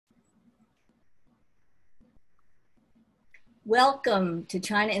Welcome to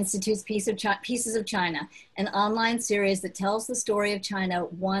China Institute's Pieces of China, an online series that tells the story of China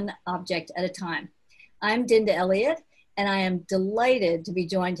one object at a time. I'm Dinda Elliott, and I am delighted to be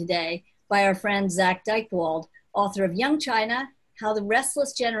joined today by our friend Zak Dychtwald, author of Young China, How the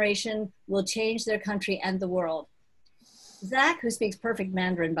Restless Generation Will Change Their Country and the World. Zak, who speaks perfect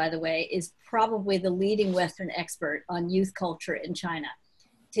Mandarin, by the way, is probably the leading Western expert on youth culture in China.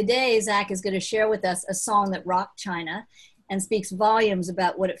 Today, Zak is going to share with us a song that rocked China and speaks volumes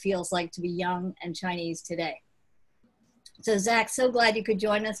about what it feels like to be young and Chinese today. So Zak, so glad you could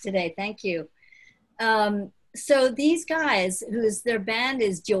join us today. Thank you. So these guys, their band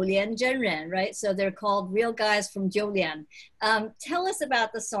is Jiulian Zhenren, right? So they're called Real Guys from Jiulian. Tell us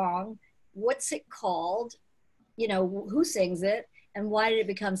about the song. What's it called? You know, who sings it? And why did it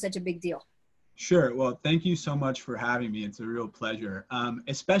become such a big deal? Sure. Well, thank you so much for having me. It's a real pleasure,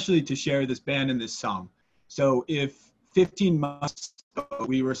 especially to share this band and this song. So if 15 months ago,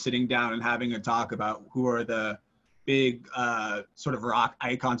 we were sitting down and having a talk about who are the big sort of rock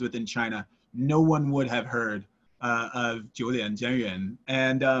icons within China, no one would have heard of Jiulian Zhenren.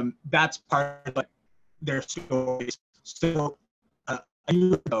 And that's part of their stories. So a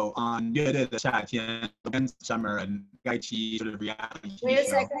year ago on 乐队的夏天, summer, and Gaichi sort of reality Wait a show.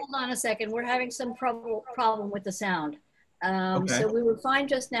 second, hold on a second. We're having some problem with the sound. Okay. So we were fine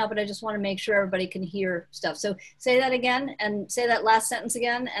just now, but I just want to make sure everybody can hear stuff. So say that again and say that last sentence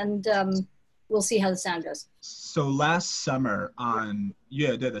again, and we'll see how the sound goes. So last summer on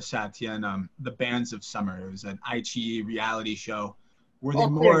乐队的夏天, the Bands of Summer, it was an iQIYI reality show where they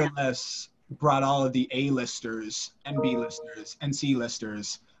more or less brought all of the A-listers and B-listers and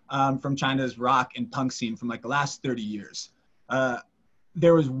C-listers from China's rock and punk scene from like the last 30 years.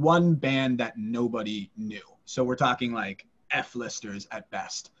 There was one band that nobody knew. So we're talking like F-listers at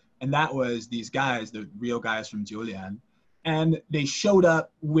best. And that was these guys, the Real Guys from Jiulian. And they showed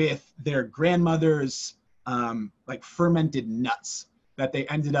up with their grandmother's like fermented nuts that they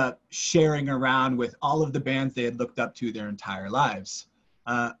ended up sharing around with all of the bands they had looked up to their entire lives.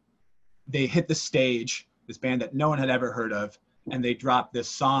 They hit the stage, this band that no one had ever heard of, and they dropped this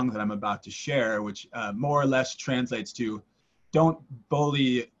song that I'm about to share, which more or less translates to, don't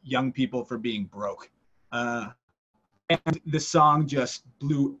bully young people for being broke. And the song just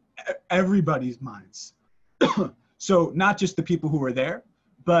blew everybody's minds. So not just the people who were there,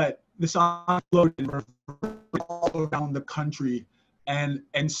 but the song floated all around the country and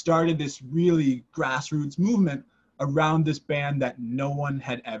started this really grassroots movement around this band that no one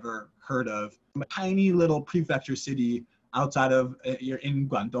had ever heard of. From a tiny little prefecture city outside of, you're in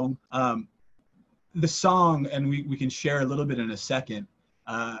Guangdong. The song, and we can share a little bit in a second,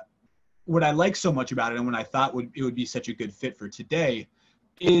 what I like so much about it and what I thought it would be such a good fit for today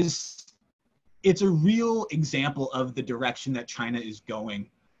is it's a real example of the direction that China is going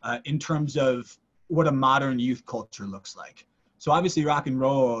in terms of what a modern youth culture looks like. So obviously rock and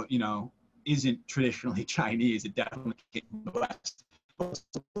roll, you know, isn't traditionally Chinese. It definitely came from the West.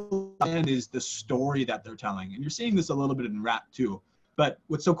 And is the story that they're telling. And you're seeing this a little bit in rap too. But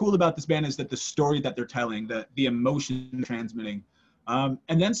what's so cool about this band is that the story that they're telling, the emotion they're transmitting,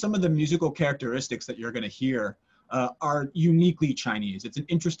 and then some of the musical characteristics that you're going to hear are uniquely Chinese. It's an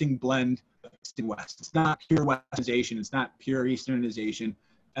interesting blend of East and West. It's not pure Westernization. It's not pure Easternization.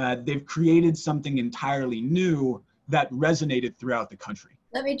 They've created something entirely new that resonated throughout the country.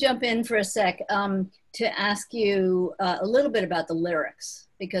 Let me jump in for a sec to ask you a little bit about the lyrics,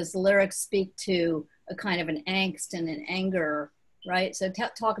 because the lyrics speak to a kind of an angst and an anger, right? So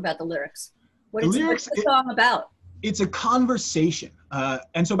talk about the lyrics. What's the song about? It's a conversation.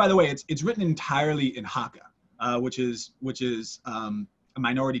 And so, by the way, it's written entirely in Hakka, which is a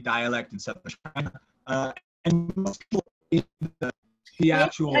minority dialect in southern China. And most people in the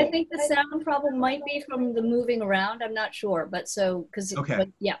actual. I think the sound problem might be from the moving around. I'm not sure, but okay. But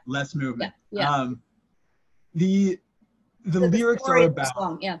yeah. Less movement. Yeah. The lyrics are about. The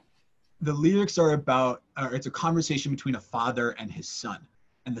song, yeah. The lyrics are about. It's a conversation between a father and his son.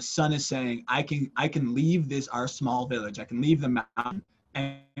 And the son is saying, I can leave our small village. I can leave the mountain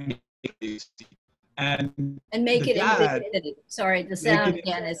and make it in the big city. Sorry, the sound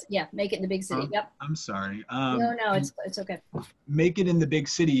again is, make it in the big city. Yep. I'm sorry. No, it's okay. Make it in the big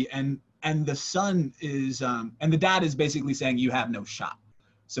city. And the son is, and the dad is basically saying, you have no shot.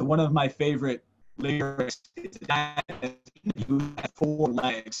 So one of my favorite lyrics is, dad, you had 4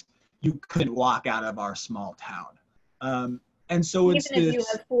 legs. You couldn't walk out of our small town. And so even if you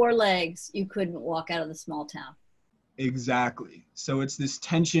have 4 legs, you couldn't walk out of the small town. Exactly. So it's this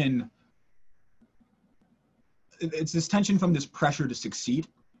tension. It's this tension from this pressure to succeed,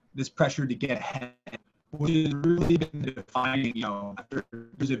 this pressure to get ahead, which has really been defining, you know, after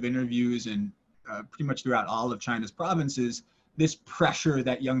years of interviews and pretty much throughout all of China's provinces, this pressure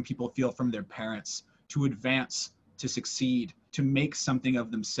that young people feel from their parents to advance, to succeed, to make something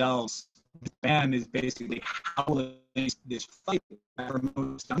of themselves. This band is basically howling this fight for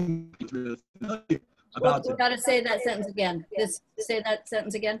most young people really familiar about. You got to say that sentence again. Say that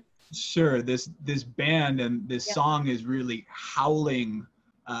sentence again. Sure. This band and this song is really howling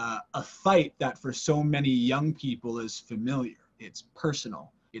a fight that for so many young people is familiar. It's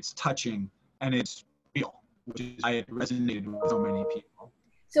personal, it's touching, and it's real, which is why it resonated with so many people.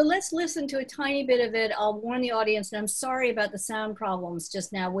 So let's listen to a tiny bit of it. I'll warn the audience, and I'm sorry about the sound problems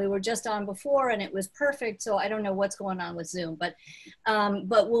just now. We were just on before, and it was perfect, so I don't know what's going on with Zoom. But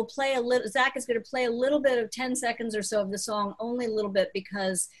we'll play a little. Zach is going to play a little bit of 10 seconds or so of the song, only a little bit,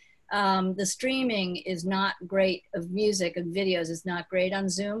 because the streaming is not great of music and videos is not great on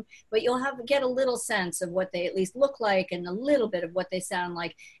Zoom, but you'll get a little sense of what they at least look like and a little bit of what they sound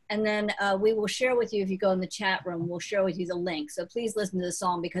like. And then we will share with you, if you go in the chat room, we'll share with you the link. So please listen to the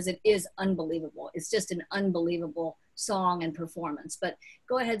song because it is unbelievable. It's just an unbelievable song and performance. But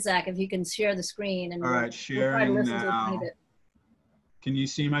go ahead, Zach, if you can share the screen. And all right, sharing we'll now. Can you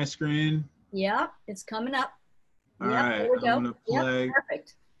see my screen? Yeah, it's coming up. All right, there we go. I'm gonna play. Yep,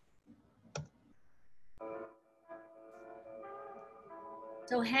 perfect.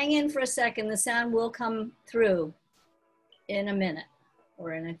 So hang in for a second. The sound will come through in a minute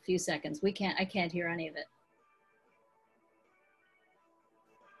or in a few seconds. I can't hear any of it.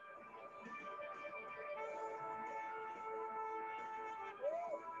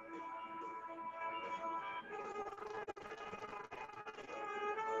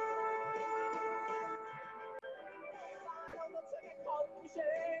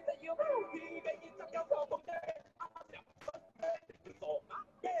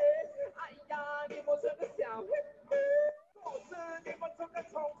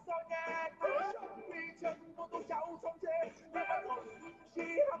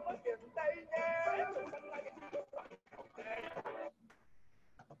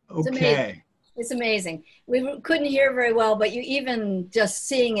 Okay. It's amazing. We couldn't hear very well, but you even just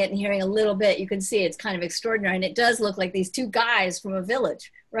seeing it and hearing a little bit, you can see it's kind of extraordinary. And it does look like these two guys from a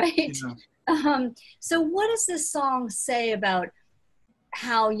village, right? Yeah. So what does this song say about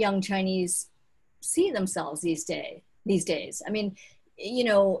how young Chinese see themselves these days? I mean, you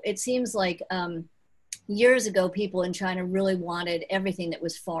know, it seems like years ago, people in China really wanted everything that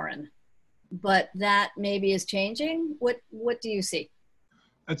was foreign, but that maybe is changing. What do you see?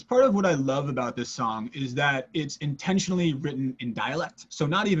 That's part of what I love about this song is that it's intentionally written in dialect. So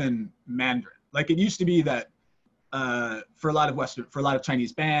not even Mandarin. Like it used to be that for a lot of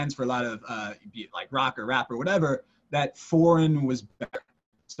Chinese bands, for a lot of be it like rock or rap or whatever, that foreign was better.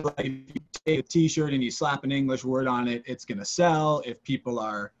 So like if you take a t-shirt and you slap an English word on it, it's gonna sell. If people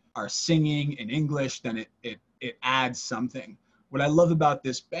are singing in English, then it adds something. What I love about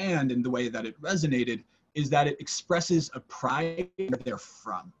this band and the way that it resonated is that it expresses a pride where they're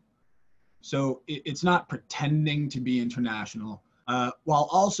from. So it's not pretending to be international, while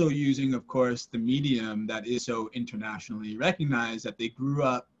also using, of course, the medium that is so internationally recognized that they grew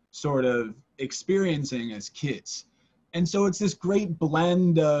up sort of experiencing as kids. And so it's this great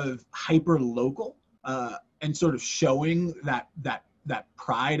blend of hyper-local and sort of showing that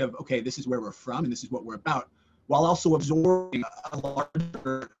pride of, okay, this is where we're from and this is what we're about, while also absorbing a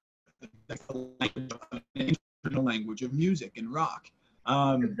larger language of music and rock.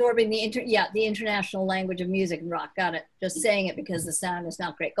 Absorbing the international language of music and rock. Got it. Just saying it because the sound is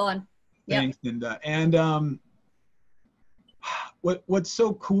not great. Go on. Thanks, Linda. And what's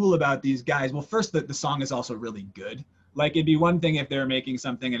so cool about these guys? Well, first, the song is also really good. Like it'd be one thing if they were making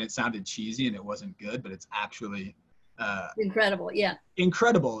something and it sounded cheesy and it wasn't good, but it's actually incredible. Yeah.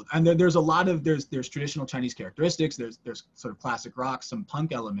 Incredible. And there's a lot of there's traditional Chinese characteristics. There's sort of classic rock, some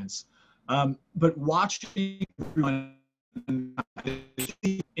punk elements. But watching everyone,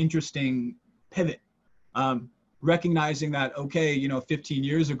 interesting pivot, recognizing that, okay, you know, 15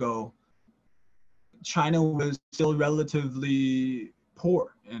 years ago, China was still relatively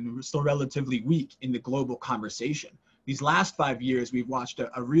poor and was still relatively weak in the global conversation. These last 5 years, we've watched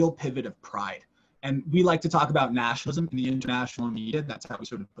a real pivot of pride. And we like to talk about nationalism in the international media. That's how we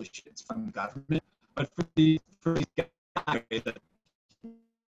sort of push it from the government. But for these guys,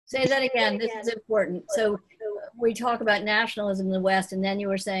 say that again. This is important. So we talk about nationalism in the West, and then you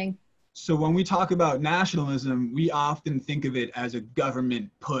were saying? So when we talk about nationalism, we often think of it as a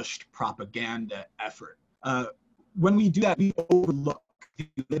government-pushed propaganda effort. When we do that, we overlook the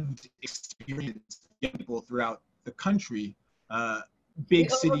lived experience of young people throughout the country big We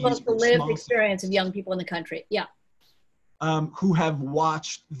cities overlook the or lived small cities, experience of young people in the country. Yeah. who have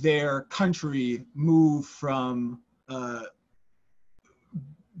watched their country move from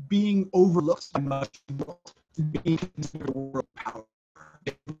being overlooked by much of the world to being considered a world power.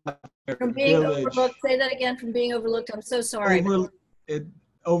 From being overlooked, Village say that again, from being overlooked. I'm so sorry. it,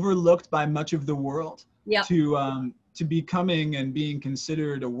 overlooked by much of the world Yeah. To becoming and being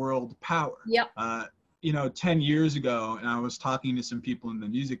considered a world power. Yep. 10 years ago, and I was talking to some people in the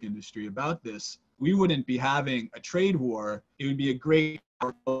music industry about this, we wouldn't be having a trade war. It would be a great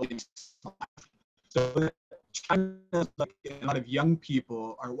so China, like a lot of young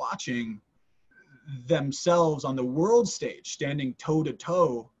people are watching themselves on the world stage, standing toe to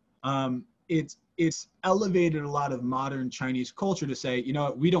toe. It's elevated a lot of modern Chinese culture to say, you know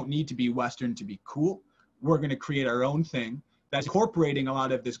what, we don't need to be Western to be cool. We're going to create our own thing that's incorporating a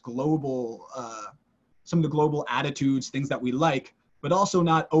lot of this global, some of the global attitudes, things that we like, but also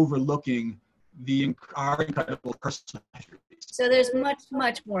not overlooking our incredible personal attributes. So there's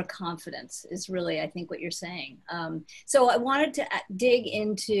much more confidence is really, I think, what you're saying. So I wanted to dig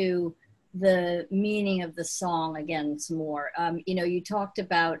into the meaning of the song again some more. You talked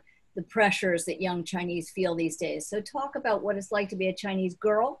about the pressures that young Chinese feel these days. So talk about what it's like to be a Chinese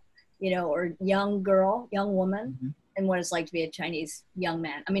girl, or young girl, young woman, mm-hmm. and what it's like to be a Chinese young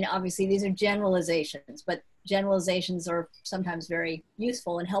man. I mean, obviously these are generalizations, but generalizations are sometimes very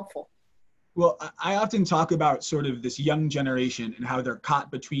useful and helpful. Well, I often talk about sort of this young generation and how they're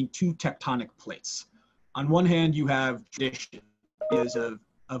caught between two tectonic plates. On one hand, you have tradition, ideas of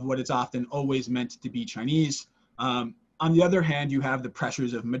what it's often always meant to be Chinese. On the other hand, you have the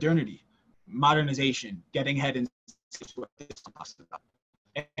pressures of modernity, modernization, getting ahead in what this talks about.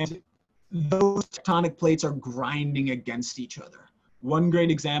 And those tectonic plates are grinding against each other. One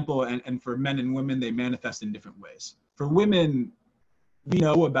great example, and for men and women, they manifest in different ways. For women, we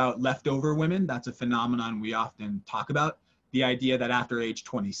know about leftover women. That's a phenomenon we often talk about. The idea that after age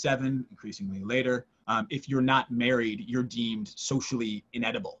 27, increasingly later, if you're not married, you're deemed socially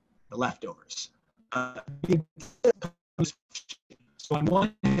inedible, the leftovers. So on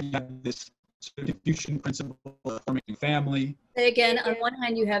one hand, you have this sort of Confucian principle of forming a family. Say again, on one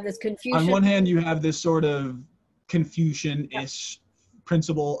hand, you have this Confucian. On one hand, you have this sort of Confucian-ish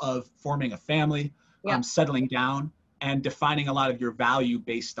principle of forming a family, settling down, and defining a lot of your value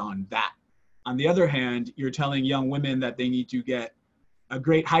based on that. On the other hand, you're telling young women that they need to get a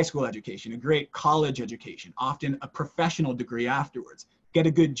great high school education, a great college education, often a professional degree afterwards, get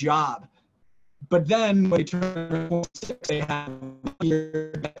a good job. But then when they turn 26, they have a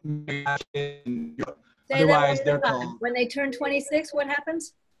year, otherwise they're called. When they turn 26, what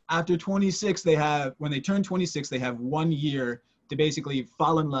happens? After 26, when they turn 26, they have 1 year to basically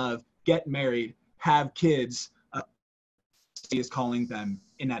fall in love, get married, have kids. Is calling them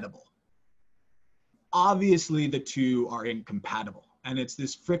inedible. Obviously, the two are incompatible. And it's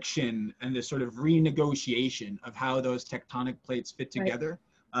this friction and this sort of renegotiation of how those tectonic plates fit together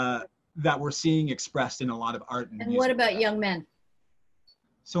that we're seeing expressed in a lot of art and music. What about young men?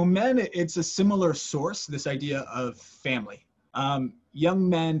 So men, it's a similar source, this idea of family. Young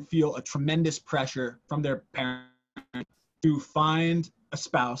men feel a tremendous pressure from their parents to find a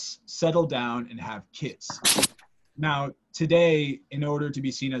spouse, settle down, and have kids. Now, today, in order to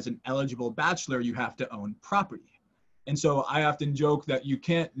be seen as an eligible bachelor, you have to own property. And so I often joke that you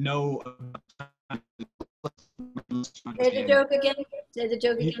can't know. Say the joke again. Say the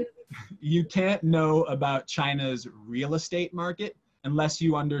joke again. You can't know about China's real estate market unless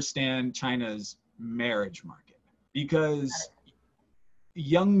you understand China's marriage market. Because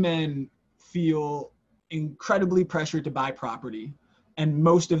young men feel incredibly pressured to buy property, and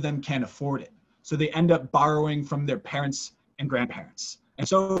most of them can't afford it. So they end up borrowing from their parents and grandparents. And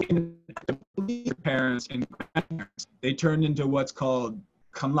so in their parents and grandparents, they turn into what's called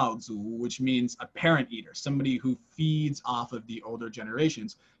啃老族, which means a parent eater, somebody who feeds off of the older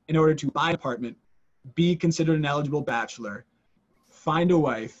generations in order to buy an apartment, be considered an eligible bachelor, find a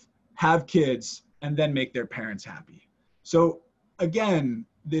wife, have kids, and then make their parents happy. So again,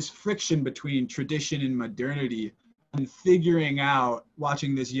 this friction between tradition and modernity, and figuring out,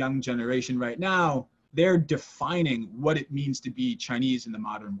 watching this young generation right now, they're defining what it means to be Chinese in the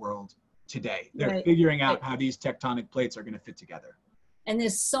modern world today. They're figuring out how these tectonic plates are going to fit together. And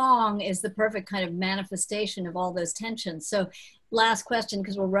this song is the perfect kind of manifestation of all those tensions. So last question,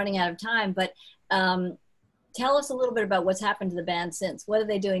 because we're running out of time, but tell us a little bit about what's happened to the band since. What are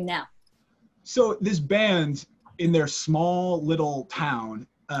they doing now? So this band, in their small little town,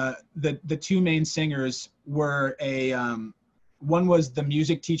 the two main singers were one was the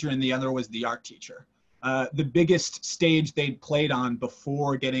music teacher and the other was the art teacher. The biggest stage they'd played on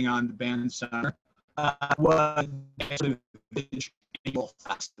before getting on the band Summer was the Village Annual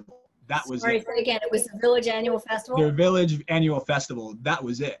Festival. That was Sorry, it. say again, it was the Village Annual Festival? Their Village Annual Festival, that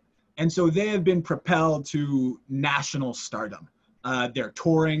was it. And so they have been propelled to national stardom. They're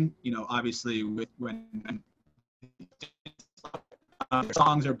touring, you know, obviously when their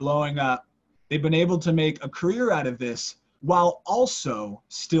songs are blowing up. They've been able to make a career out of this while also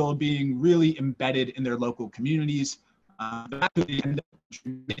still being really embedded in their local communities. Say that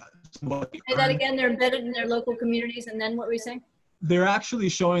again, they're embedded in their local communities, and then what were you saying? They're actually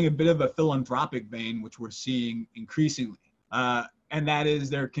showing a bit of a philanthropic vein, which we're seeing increasingly. And that is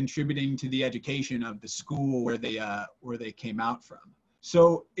they're contributing to the education of the school where they came out from.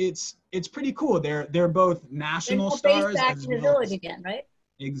 So it's pretty cool. They're both national stars. Back in the village again, right?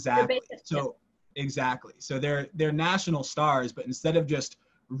 Exactly. Exactly. So they're national stars, but instead of just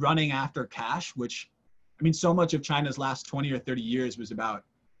running after cash, which, I mean, so much of China's last 20 or 30 years was about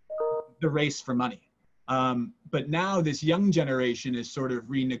the race for money. But now this young generation is sort of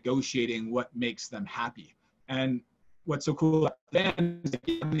renegotiating what makes them happy. And what's so cool about them is they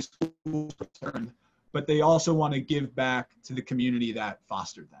give these schools return, but they also want to give back to the community that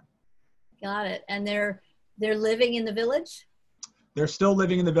fostered them. Got it. And they're living in the village? They're still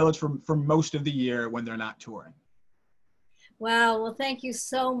living in the village for most of the year when they're not touring. Wow. Well, thank you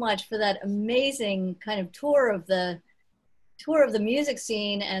so much for that amazing kind of tour of the music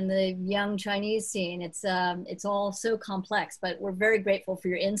scene and the young Chinese scene. It's all so complex, but we're very grateful for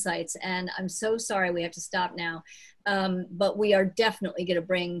your insights. And I'm so sorry we have to stop now. But we are definitely going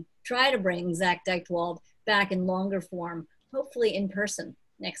to try to bring Zak Dychtwald back in longer form, hopefully in person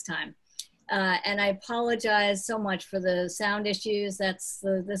next time. And I apologize so much for the sound issues. These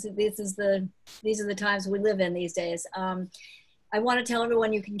are the times we live in these days. I want to tell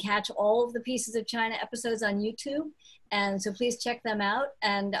everyone you can catch all of the Pieces of China episodes on YouTube. And so please check them out.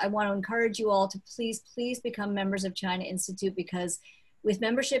 And I want to encourage you all to please become members of China Institute, because with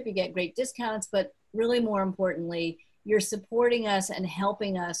membership, you get great discounts, but really more importantly, you're supporting us and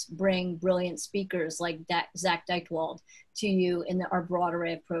helping us bring brilliant speakers like Zak Dychtwald to you in our broad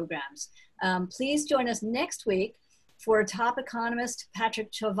array of programs. Please join us next week for top economist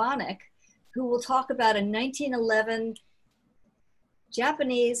Patrick Chovanec, who will talk about a 1911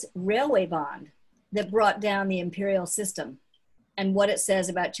 Japanese railway bond that brought down the imperial system and what it says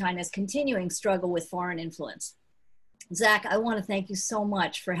about China's continuing struggle with foreign influence. Zak, I want to thank you so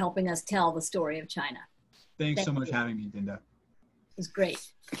much for helping us tell the story of China. Thanks so much for having me, Dinda. It was great.